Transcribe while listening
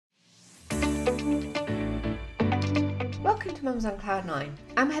to Mums on Cloud 9.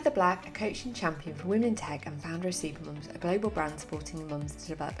 I'm Heather Black, a coach and champion for women in tech and founder of Supermums, a global brand supporting mums to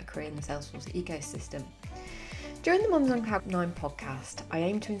develop a career in the Salesforce ecosystem. During the Mums on Cloud 9 podcast, I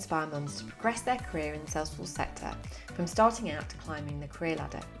aim to inspire mums to progress their career in the Salesforce sector, from starting out to climbing the career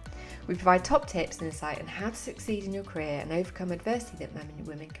ladder. We provide top tips and insight on how to succeed in your career and overcome adversity that many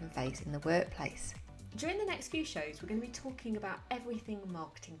women can face in the workplace. During the next few shows, we're going to be talking about everything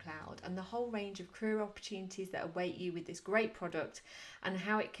Marketing Cloud and the whole range of career opportunities that await you with this great product and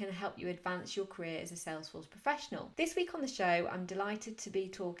how it can help you advance your career as a Salesforce professional. This week on the show, I'm delighted to be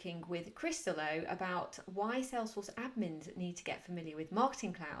talking with Chris Solo about why Salesforce admins need to get familiar with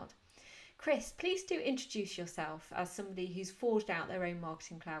Marketing Cloud. Chris, please do introduce yourself as somebody who's forged out their own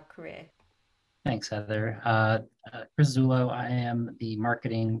Marketing Cloud career. Thanks, Heather. Chris Zullo, I am the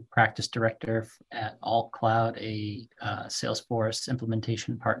marketing practice director at AllCloud, a Salesforce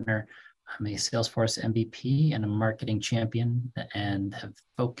implementation partner. I'm a Salesforce MVP and a marketing champion, and have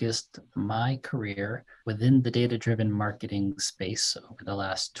focused my career within the data-driven marketing space over the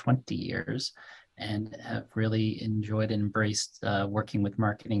last 20 years, and have really enjoyed and embraced working with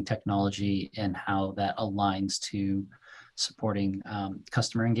marketing technology and how that aligns to supporting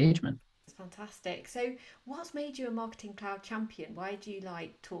customer engagement. Fantastic. So what's made you a Marketing Cloud champion? Why do you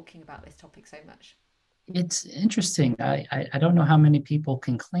like talking about this topic so much? It's interesting. I don't know how many people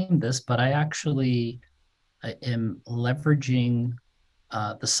can claim this, but I actually am leveraging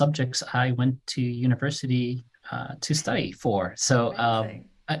the subjects I went to university to study for. So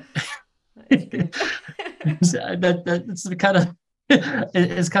that's kind of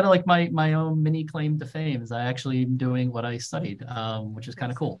it's kind of like my own mini claim to fame is I actually am doing what I studied, which is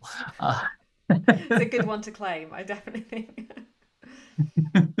kind of cool. It's a good one to claim, I definitely think.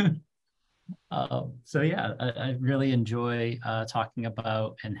 So yeah, I really enjoy talking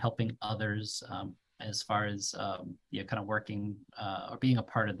about and helping others as far as kind of working or being a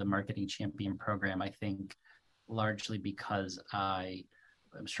part of the Marketing Champion program. I think largely because I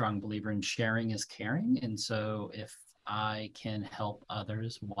am a strong believer in sharing is caring, and so if I can help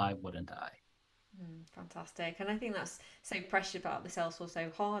others, why wouldn't I? Fantastic. And I think that's so precious about the Salesforce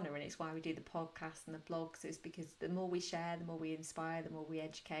Ohana, and it's why we do the podcast and the blogs, is because the more we share, the more we inspire, the more we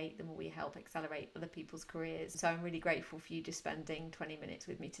educate, the more we help accelerate other people's careers. So I'm really grateful for you just spending 20 minutes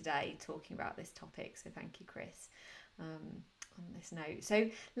with me today talking about this topic. So thank you, Chris. On this note, so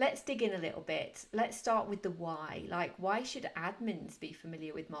let's dig in a little bit. Let's start with the why. Like, why should admins be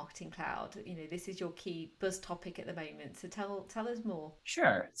familiar with Marketing Cloud? You know, this is your key buzz topic at the moment, so tell us more.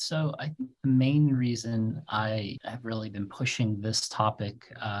 Sure. So I think the main reason I have really been pushing this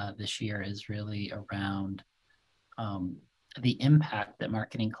topic this year is really around the impact that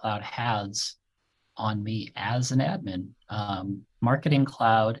Marketing Cloud has on me as an admin. Marketing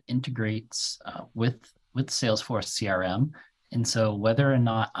Cloud integrates with Salesforce CRM. And so whether or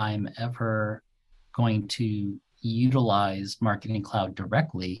not I'm ever going to utilize Marketing Cloud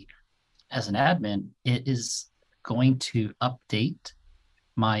directly as an admin, it is going to update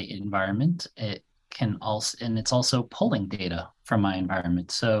my environment. It can also, and it's also pulling data from my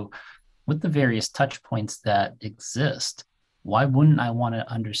environment. So with the various touch points that exist, why wouldn't I want to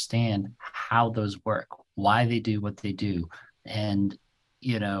understand how those work, why they do what they do? And,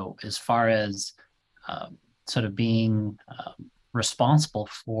 as far as sort of being responsible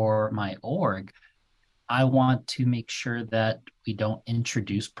for my org, I want to make sure that we don't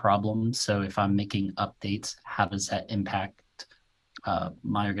introduce problems. So if I'm making updates, how does that impact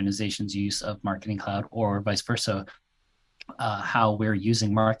my organization's use of Marketing Cloud, or vice versa, how we're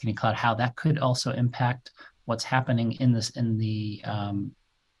using Marketing Cloud, how that could also impact what's happening in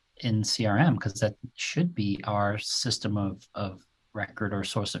CRM, because that should be our system of record or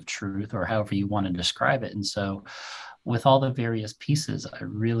source of truth, or however you want to describe it. And so with all the various pieces, I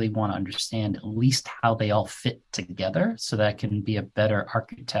really want to understand at least how they all fit together so that I can be a better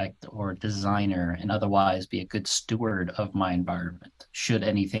architect or designer and otherwise be a good steward of my environment. Should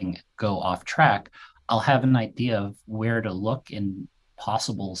anything go off track, I'll have an idea of where to look and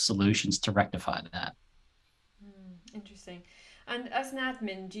possible solutions to rectify that. Interesting. And as an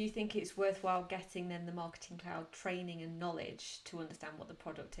admin, do you think it's worthwhile getting then the Marketing Cloud training and knowledge to understand what the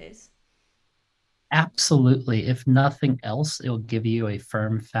product is? Absolutely. If nothing else, it'll give you a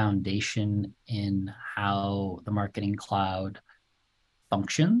firm foundation in how the Marketing Cloud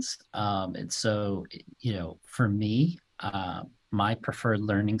functions. And so, for me, my preferred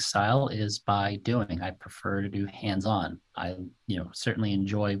learning style is by doing. I prefer to do hands-on. I, certainly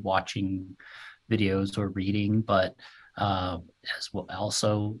enjoy watching videos or reading, but as well,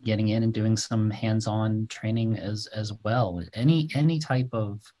 also getting in and doing some hands-on training as well. Any type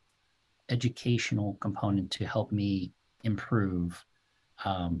of educational component to help me improve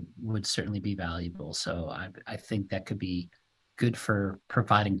would certainly be valuable. So I think that could be good for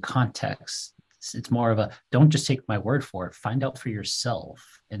providing context. It's more of a don't just take my word for it, find out for yourself.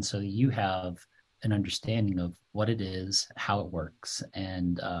 And so you have an understanding of what it is, how it works,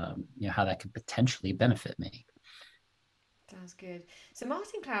 and how that could potentially benefit me. Sounds good. So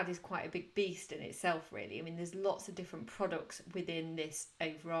Marketing Cloud is quite a big beast in itself, really. I mean, there's lots of different products within this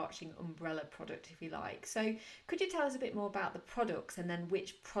overarching umbrella product, if you like. So could you tell us a bit more about the products and then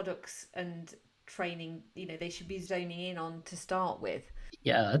which products and training, they should be zoning in on to start with?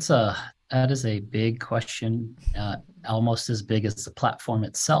 Yeah, that is a big question, almost as big as the platform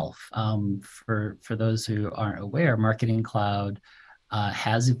itself. For those who aren't aware, Marketing Cloud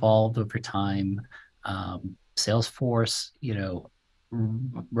has evolved over time. Salesforce,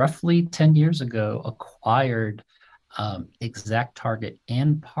 roughly 10 years ago, acquired ExactTarget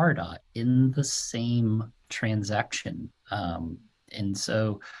and Pardot in the same transaction. And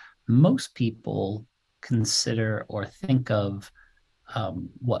so most people consider or think of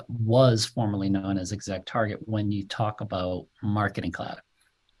what was formerly known as ExactTarget when you talk about Marketing Cloud.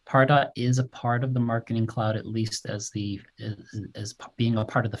 Pardot is a part of the Marketing Cloud, at least as being a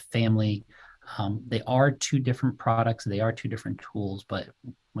part of the family. They are two different products. They are two different tools, but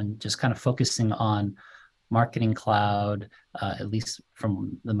when just kind of focusing on Marketing Cloud, at least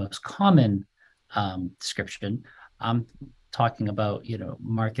from the most common description, I'm talking about,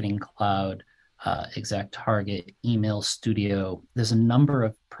 Marketing Cloud, ExactTarget, Email Studio. There's a number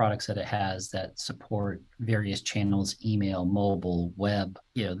of products that it has that support various channels: email, mobile, web.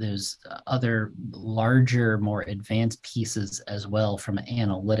 There's other larger, more advanced pieces as well, from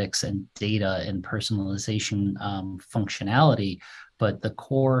analytics and data and personalization functionality. But the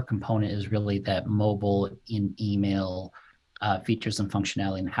core component is really that mobile in email features and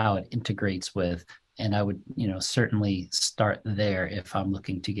functionality and how it integrates with. And I would, certainly start there if I'm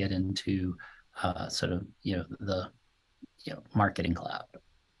looking to get into sort of the Marketing Cloud.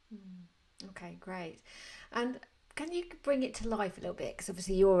 Okay, great. And can you bring it to life a little bit? Because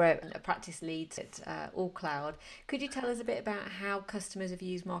obviously you're a practice lead at All Cloud. Could you tell us a bit about how customers have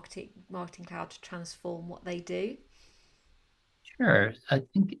used Marketing Cloud to transform what they do? Sure. I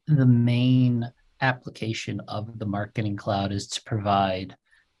think the main application of the Marketing Cloud is to provide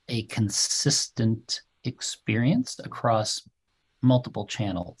a consistent experience across multiple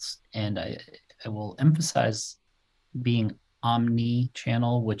channels. And I will emphasize being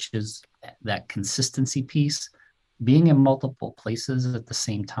omni-channel, which is that consistency piece. Being in multiple places at the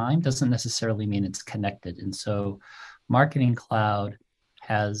same time doesn't necessarily mean it's connected. And so Marketing Cloud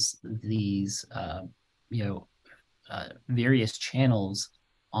has these, various channels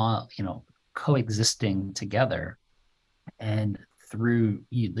on, coexisting together. And through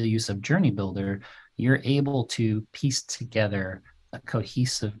the use of Journey Builder, you're able to piece together a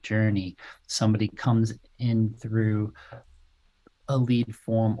cohesive journey. Somebody comes in through a lead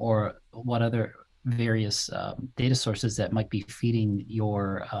form or what other various data sources that might be feeding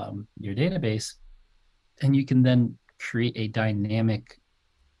your database, and you can then create a dynamic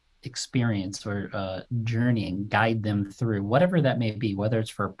experience or journey and guide them through whatever that may be, whether it's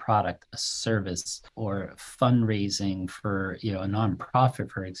for a product, a service, or fundraising for a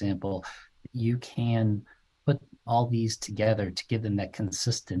nonprofit, for example. You can put all these together to give them that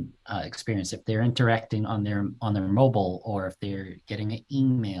consistent experience. If they're interacting on their mobile, or if they're getting an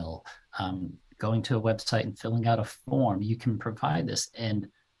email, going to a website and filling out a form, you can provide this. And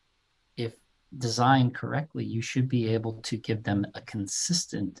if designed correctly, you should be able to give them a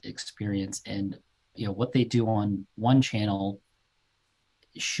consistent experience. And what they do on one channel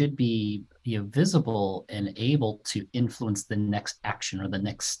should be visible and able to influence the next action or the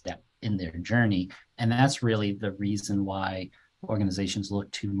next step in their journey. And that's really the reason why organizations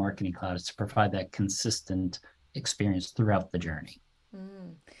look to Marketing Cloud, is to provide that consistent experience throughout the journey.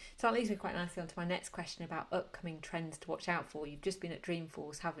 Mm. So that leads me quite nicely on to my next question about upcoming trends to watch out for. You've just been at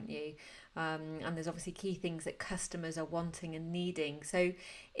Dreamforce, haven't you? And there's obviously key things that customers are wanting and needing. So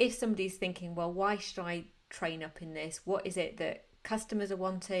if somebody's thinking, well, why should I train up in this? What is it that customers are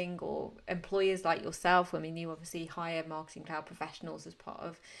wanting, or employers like yourself? I mean, you obviously hire Marketing Cloud professionals as part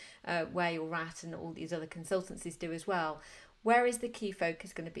of where you're at, and all these other consultancies do as well. Where is the key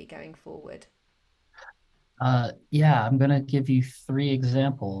focus going to be going forward? Yeah, I'm going to give you three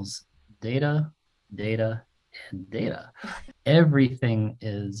examples: data, data, and data. Everything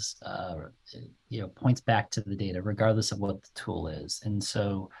is, points back to the data, regardless of what the tool is. And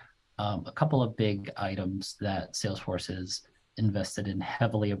so, a couple of big items that Salesforce has invested in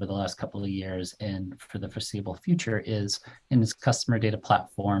heavily over the last couple of years and for the foreseeable future is in its customer data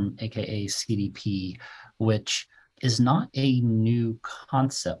platform, aka CDP, which is not a new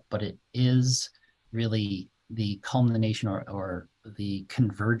concept, but it is really the culmination or the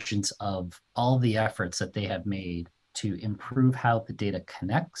convergence of all the efforts that they have made to improve how the data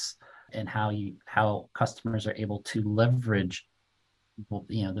connects and how customers are able to leverage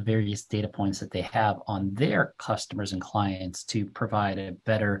the various data points that they have on their customers and clients to provide a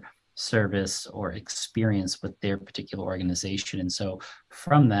better service or experience with their particular organization. And so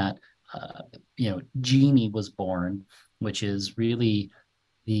from that, Genie was born, which is really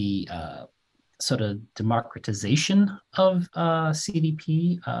the sort of democratization of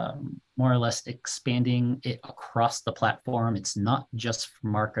CDP, more or less expanding it across the platform. It's not just for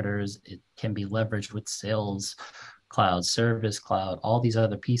marketers. It can be leveraged with Sales Cloud, Service Cloud, all these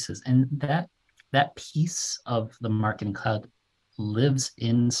other pieces. And that piece of the Marketing Cloud lives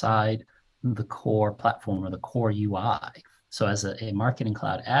inside the core platform or the core UI. So as a Marketing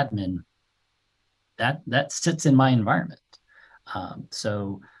Cloud admin, that sits in my environment.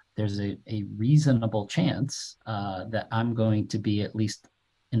 So there's a reasonable chance that I'm going to be at least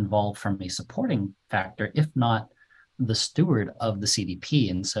involved from a supporting factor, if not the steward of the CDP.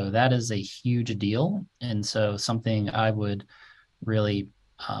 And so that is a huge deal. And so something I would really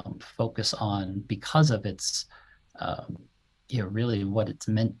focus on because of its, really what it's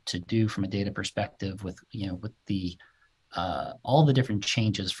meant to do from a data perspective with the all the different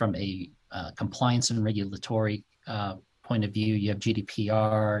changes from a compliance and regulatory point of view. You have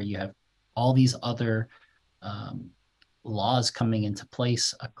GDPR, you have all these other laws coming into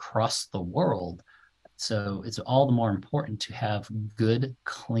place across the world. So it's all the more important to have good,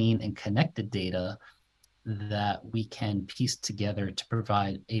 clean, and connected data that we can piece together to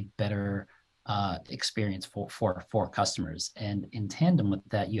provide a better experience for customers. And in tandem with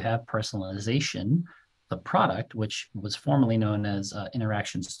that, you have personalization, the product, which was formerly known as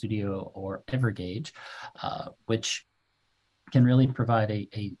Interaction Studio or Evergage, which can really provide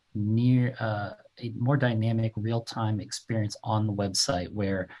a more dynamic real-time experience on the website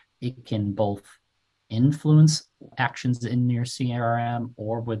where it can both influence actions in your CRM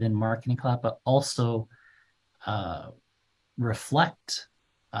or within Marketing Cloud, but also reflect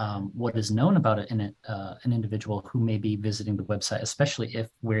what is known about an individual who may be visiting the website, especially if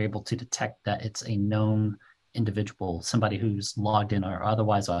we're able to detect that it's a known individual, somebody who's logged in or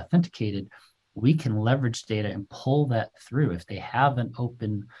otherwise authenticated. We can leverage data and pull that through. If they have an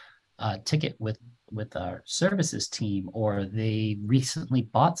open ticket with our services team, or they recently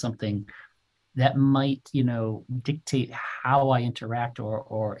bought something that might, dictate how I interact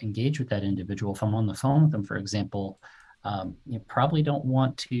or engage with that individual. If I'm on the phone with them, for example, you probably don't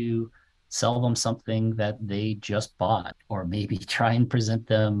want to sell them something that they just bought, or maybe try and present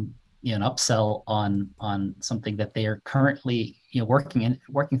them an upsell on something that they are currently working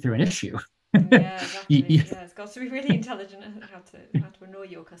through an issue. Yeah, exactly. Yeah, it's got to be really intelligent how to annoy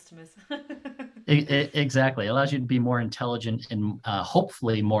your customers. Exactly. It allows you to be more intelligent and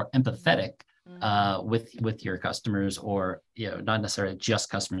hopefully more empathetic with your customers, or not necessarily just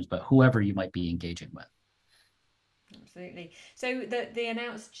customers, but whoever you might be engaging with. Absolutely. So the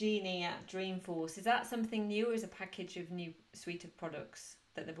announced Genie at Dreamforce, is that something new, or is a package of new suite of products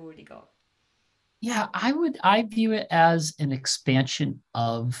that they've already got? Yeah, I view it as an expansion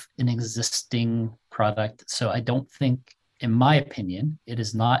of an existing product. So I don't think, in my opinion, it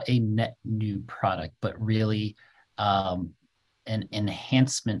is not a net new product, but really an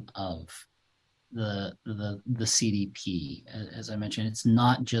enhancement of the CDP. As I mentioned, it's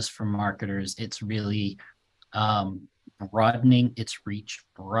not just for marketers. It's really broadening its reach,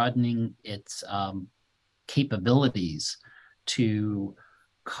 broadening its capabilities to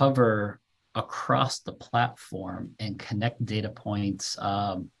cover across the platform and connect data points,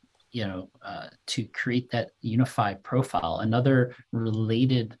 to create that unified profile. Another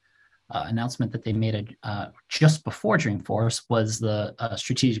related announcement that they made just before Dreamforce was the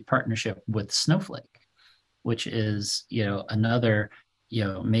strategic partnership with Snowflake, which is another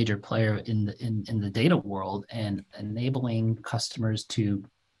major player in the data world, and enabling customers to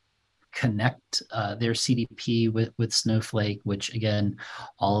connect their CDP with Snowflake, which again,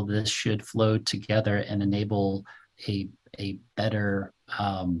 all of this should flow together and enable a better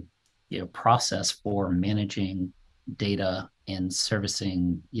process for managing data and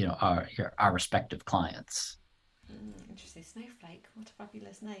servicing our respective clients. Interesting. Snowflake, what a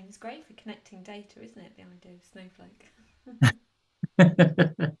fabulous name. It's great for connecting data, isn't it? The idea of Snowflake.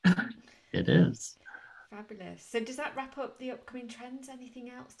 It is. Fabulous. So does that wrap up the upcoming trends? Anything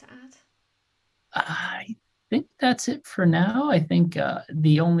else to add? I think that's it for now. I think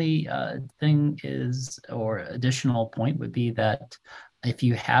the only thing is, or additional point would be that if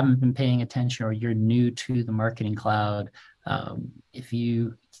you haven't been paying attention or you're new to the Marketing Cloud, if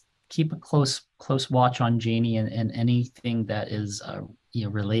you keep a close watch on Janie and anything that is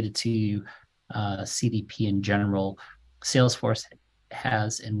related to CDP in general, Salesforce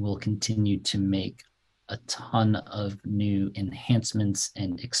has and will continue to make a ton of new enhancements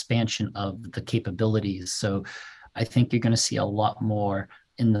and expansion of the capabilities. So I think you're going to see a lot more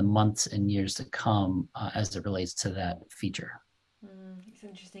in the months and years to come as it relates to that feature. It's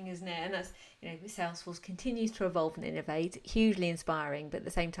interesting, isn't it? And that's, Salesforce continues to evolve and innovate, hugely inspiring, but at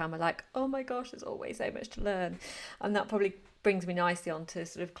the same time, I'm like, oh my gosh, there's always so much to learn. And that probably brings me nicely on to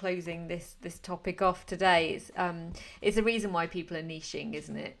sort of closing this topic off today. It's the reason why people are niching,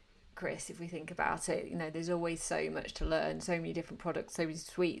 isn't it, Chris? If we think about it, there's always so much to learn, so many different products, so many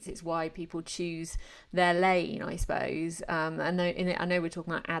suites. It's why people choose their lane, I suppose. I know we're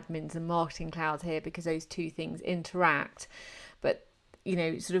talking about admins and marketing clouds here because those two things interact, but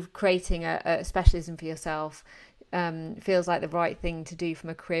sort of creating a specialism for yourself feels like the right thing to do from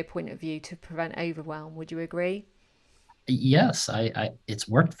a career point of view to prevent overwhelm. Would you agree? Yes, it's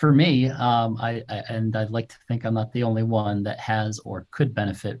worked for me. And I'd like to think I'm not the only one that has or could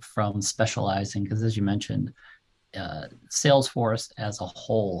benefit from specializing, because as you mentioned, Salesforce as a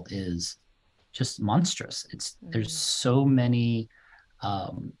whole is just monstrous. There's so many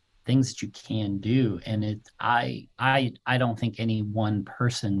things that you can do, and I don't think any one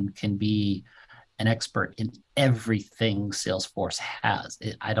person can be an expert in everything Salesforce has.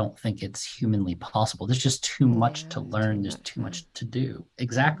 I don't think it's humanly possible. There's just too much to learn. There's too much to do.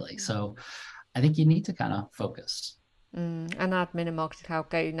 Exactly. So I think you need to kind of focus. And admin and marketing cloud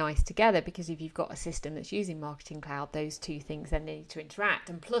go nice together, because if you've got a system that's using marketing cloud, those two things then need to interact.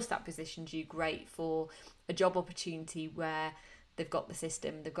 And plus that positions you great for a job opportunity where they've got the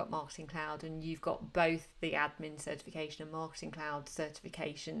system, they've got marketing cloud, and you've got both the admin certification and marketing cloud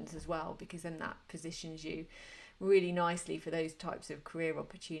certifications as well, because then that positions you really nicely for those types of career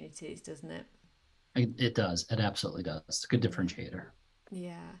opportunities, doesn't it? It does. It absolutely does. It's a good differentiator.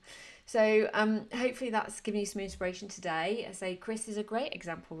 Yeah. So hopefully that's given you some inspiration today. I say Chris is a great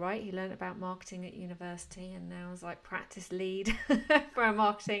example, right? He learned about marketing at university and now is like practice lead for a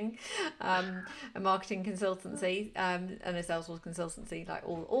marketing consultancy and a Salesforce consultancy, like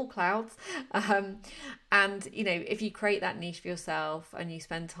all clouds. And if you create that niche for yourself and you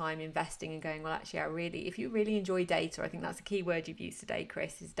spend time investing and going, well, actually, if you really enjoy data, I think that's a key word you've used today,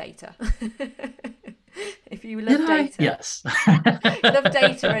 Chris, is data. If you love data, yes, love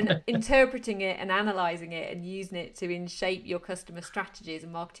data and interpreting it and analysing it and using it to shape your customer strategies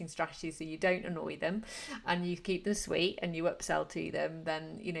and marketing strategies so you don't annoy them and you keep them sweet and you upsell to them,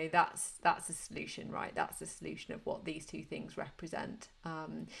 then that's a solution, right? That's the solution of what these two things represent.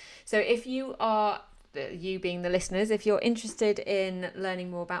 So if you being the listeners, if you're interested in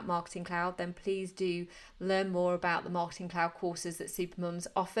learning more about Marketing Cloud, then please do learn more about the Marketing Cloud courses that Supermums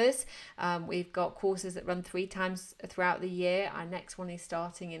offers. We've got courses that run 3 times throughout the year. Our next one is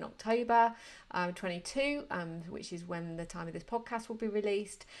starting in October 22, which is when the time of this podcast will be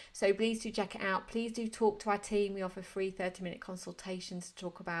released. So please do check it out. Please do talk to our team. We offer free 30-minute consultations to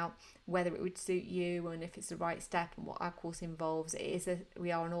talk about whether it would suit you and if it's the right step and what our course involves.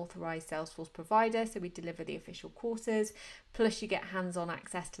 We are an authorised Salesforce provider, so we deliver the official courses. Plus you get hands-on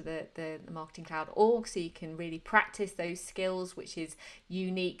access to the Marketing Cloud org, so you can really practice those skills, which is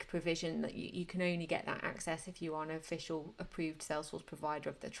unique provision that you can only get that access if you are an official approved Salesforce provider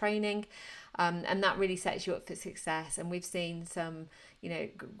of the training. And that really sets you up for success. And we've seen some,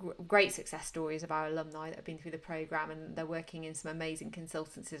 great success stories of our alumni that have been through the program, and they're working in some amazing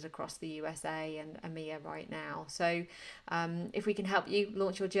consultancies across the USA and EMEA right now. So if we can help you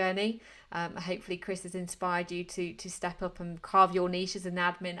launch your journey, hopefully Chris has inspired you to step up and carve your niche as an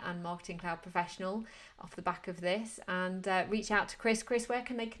admin and Marketing Cloud professional off the back of this, and reach out to Chris. Chris, where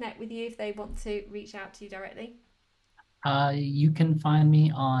can they connect with you if they want to reach out to you directly? You can find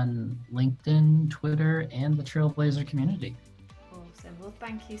me on LinkedIn, Twitter, and the Trailblazer community. Awesome. Well,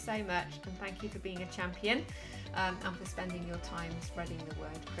 thank you so much, and thank you for being a champion and for spending your time spreading the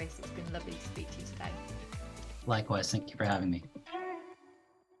word, Chris. It's been lovely to speak to you today. Likewise. Thank you for having me.